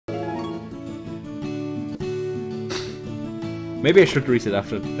Maybe I should reset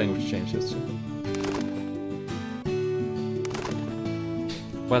after the language changes.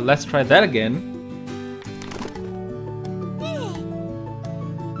 Well, let's try that again.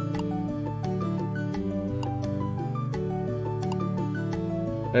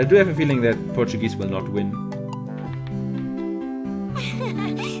 I do have a feeling that Portuguese will not win.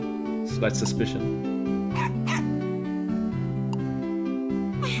 Slight suspicion.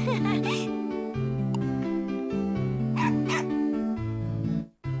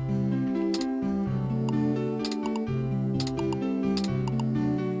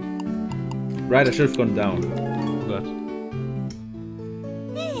 Right, I should have gone down. But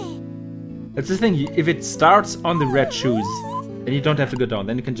that's the thing, if it starts on the red shoes, then you don't have to go down,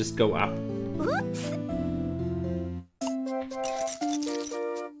 then you can just go up.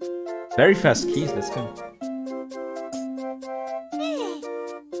 Very fast keys, let's go.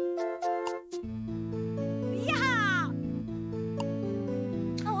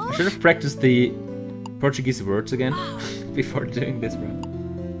 I should have practiced the Portuguese words again before doing this run.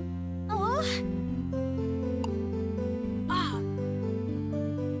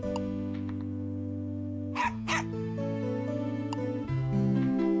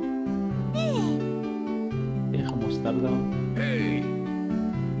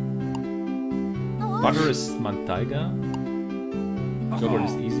 Butter is manteiga. Yogurt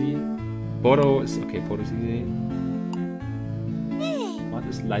is easy. Poro is okay. Poro is easy. What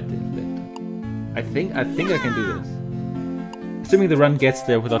is light inflector? I think I can do this. Assuming the run gets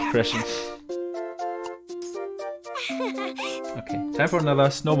there without crashing. Okay, time for another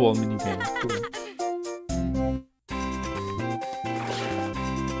snowball minigame. Cool.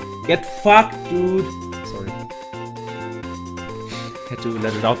 Get fucked, dude. Sorry. Had to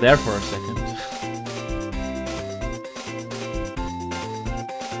let it out there for a second.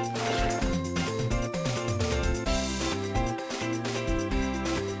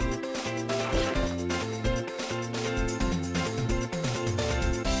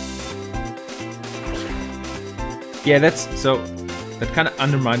 Yeah, that kind of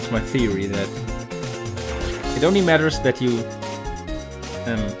undermines my theory that it only matters that you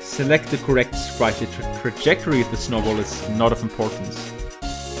select the correct sprite. The trajectory of the snowball is not of importance.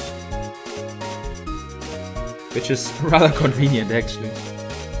 Which is rather convenient, actually.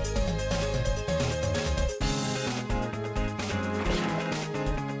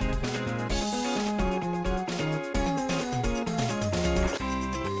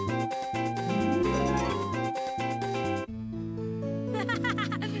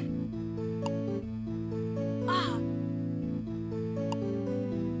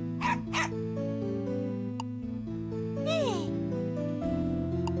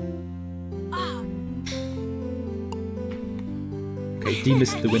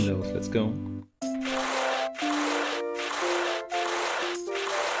 Demist the windows, let's go.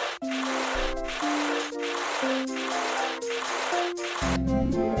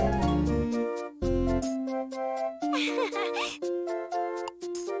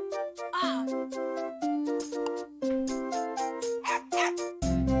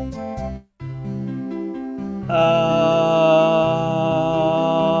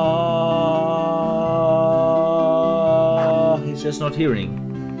 He's just not hearing.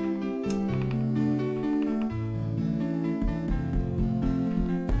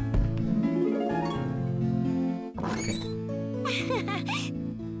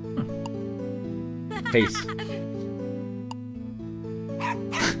 Pace.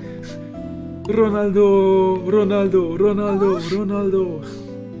 Ronaldo, Ronaldo, Ronaldo, Ronaldo.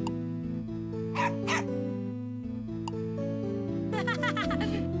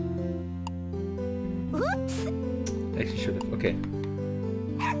 Oops. Actually should have. Okay.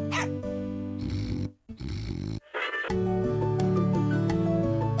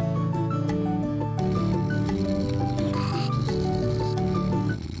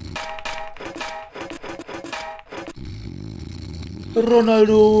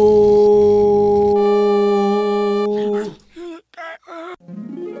 Ronaldo!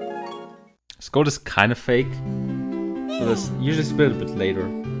 This gold is kind of fake. So this usually split a bit later.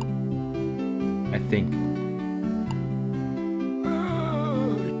 I think.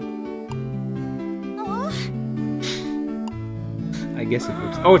 I guess it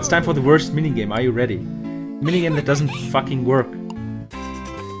works. Oh, it's time for the worst minigame. Are you ready? Minigame that doesn't fucking work.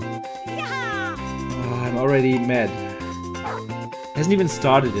 Oh, I'm already mad. Hasn't even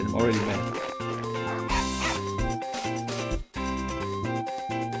started yet, I'm already mad.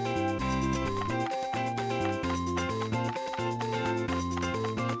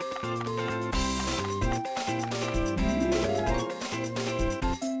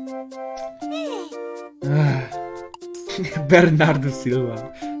 Bernardo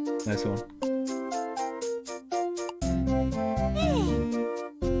Silva. Nice one.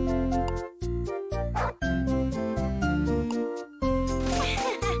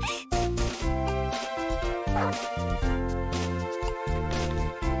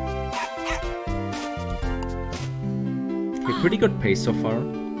 Okay, pretty good pace so far.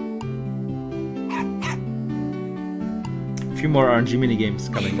 A few more RNG minigames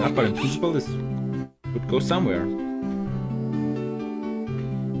coming up, but in principle this would go somewhere.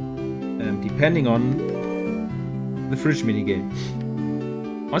 Depending on the fridge minigame.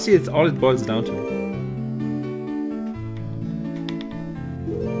 Honestly, it's all it boils down to.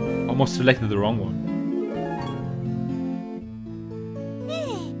 Almost selected the wrong one.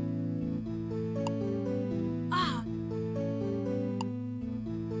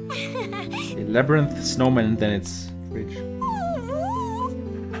 Okay, Labyrinth, Snowman, and then it's fridge.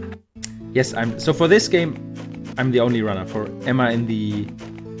 Yes, so for this game, I'm the only runner. For Emma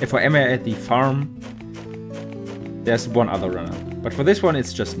for Emma at the farm, there's one other runner. But for this one,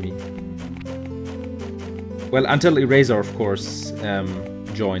 it's just me. Well, until Eraser, of course,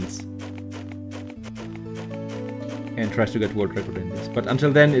 joins. And tries to get world record in this. But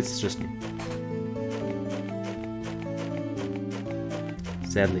until then, it's just me.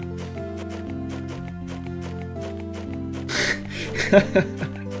 Sadly.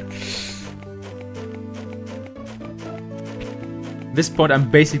 At this point, I'm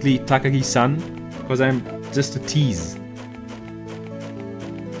basically Takagi-san, because I'm just a tease.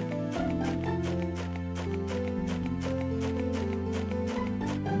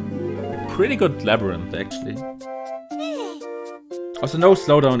 Pretty good Labyrinth, actually. Also, no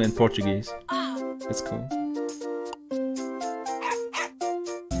slowdown in Portuguese. That's cool.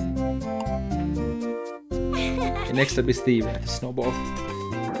 Okay, next up is the snowball.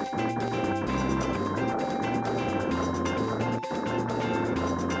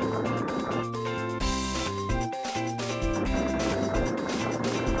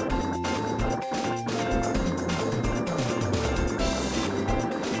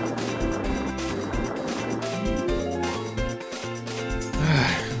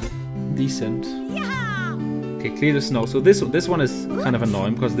 Decent. Okay, clear the snow. So this one is kind of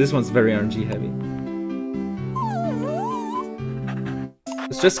annoying because this one's very RNG heavy.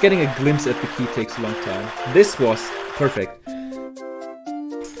 It's just getting a glimpse at the key takes a long time. This was perfect.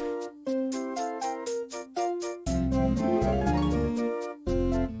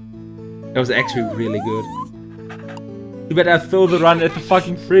 That was actually really good. Too bad I throw the run at the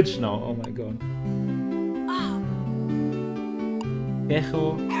fucking fridge now. Oh my god.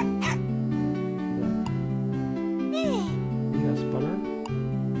 Echo.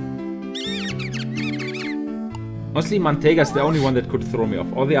 Honestly, Mantega's the only one that could throw me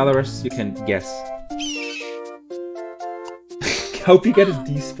off. All the others, you can guess. Hope you get a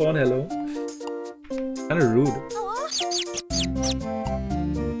despawn, hello. Kinda rude.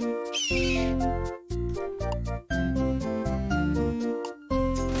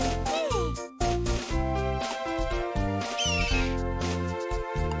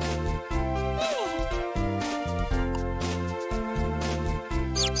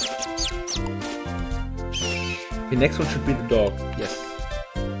 The next one should be the dog. Yes.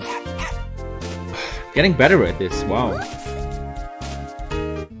 Getting better at this. Wow.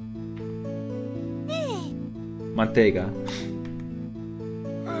 Manteiga.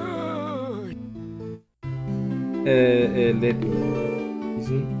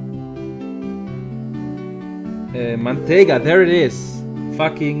 Easy. Manteiga. There it is.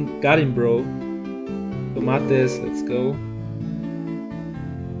 Fucking got him, bro. Tomates. Let's go.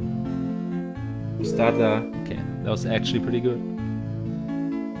 Starter. Okay. That was actually pretty good.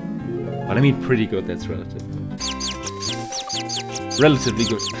 But I mean pretty good, that's relative. Relatively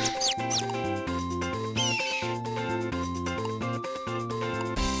good.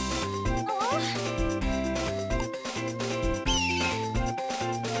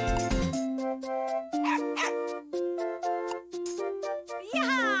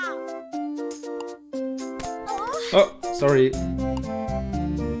 Oh, sorry.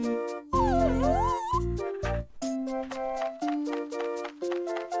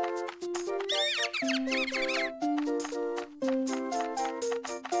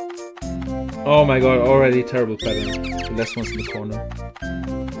 Oh my god, already terrible pattern. The last one's in the corner.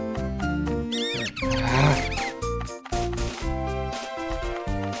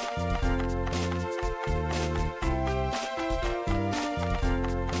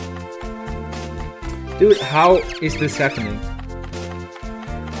 Dude, how is this happening?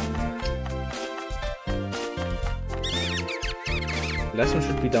 The last one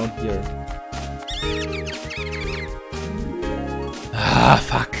should be down here. Ah,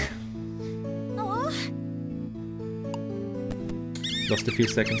 fuck. Oh. Lost a few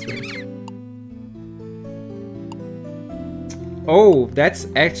seconds there. Oh, that's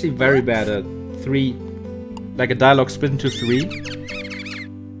actually very bad. Three, like a dialogue split into three.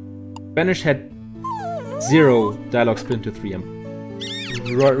 Spanish had 0 dialogue split into three. I'm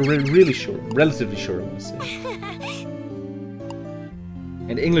really sure, relatively sure, I want to say.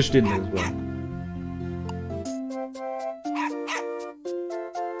 And English didn't as well.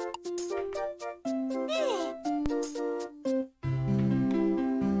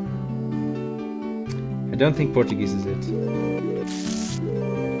 I don't think Portuguese is it.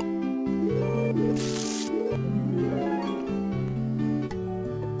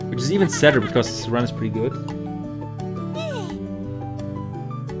 Which is even sadder because this run is pretty good.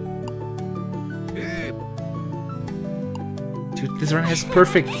 Dude, this run has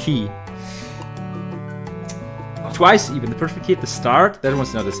perfect key. Twice even. The perfect key at the start, that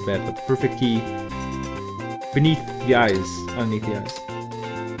one's not as bad, but the perfect key beneath the eyes, underneath the eyes.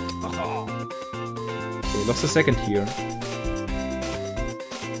 Okay, lost a second here.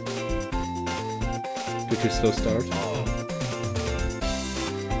 Due to a slow start.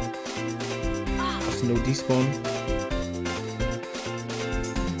 Lost no despawn.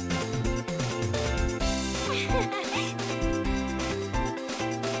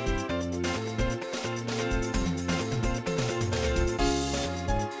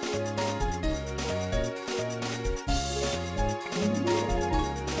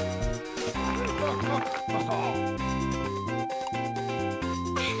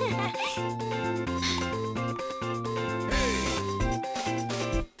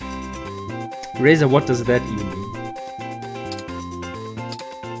 Razor, what does that even mean?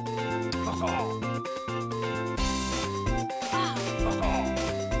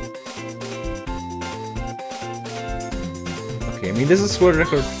 Okay, I mean this is world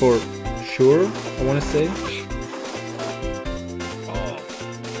record for sure, I want to say.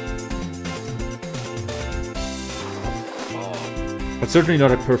 But certainly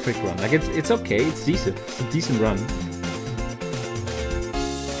not a perfect run. Like it's okay, it's decent. It's a decent run.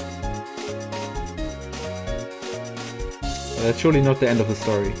 That's surely not the end of the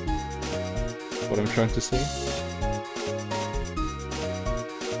story. What I'm trying to say.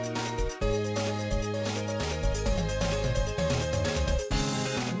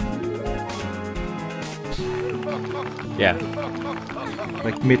 Yeah.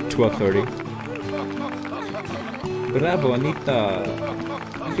 Like mid 12:30. Bravo, Anita!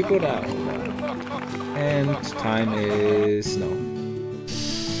 Figura! And time is no.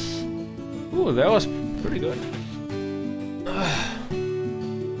 Ooh, that was pretty good.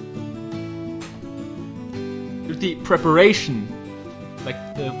 The preparation, like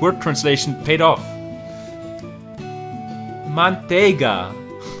the word translation, paid off. Manteiga.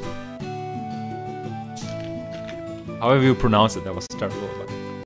 However you pronounce it, that was terrible. But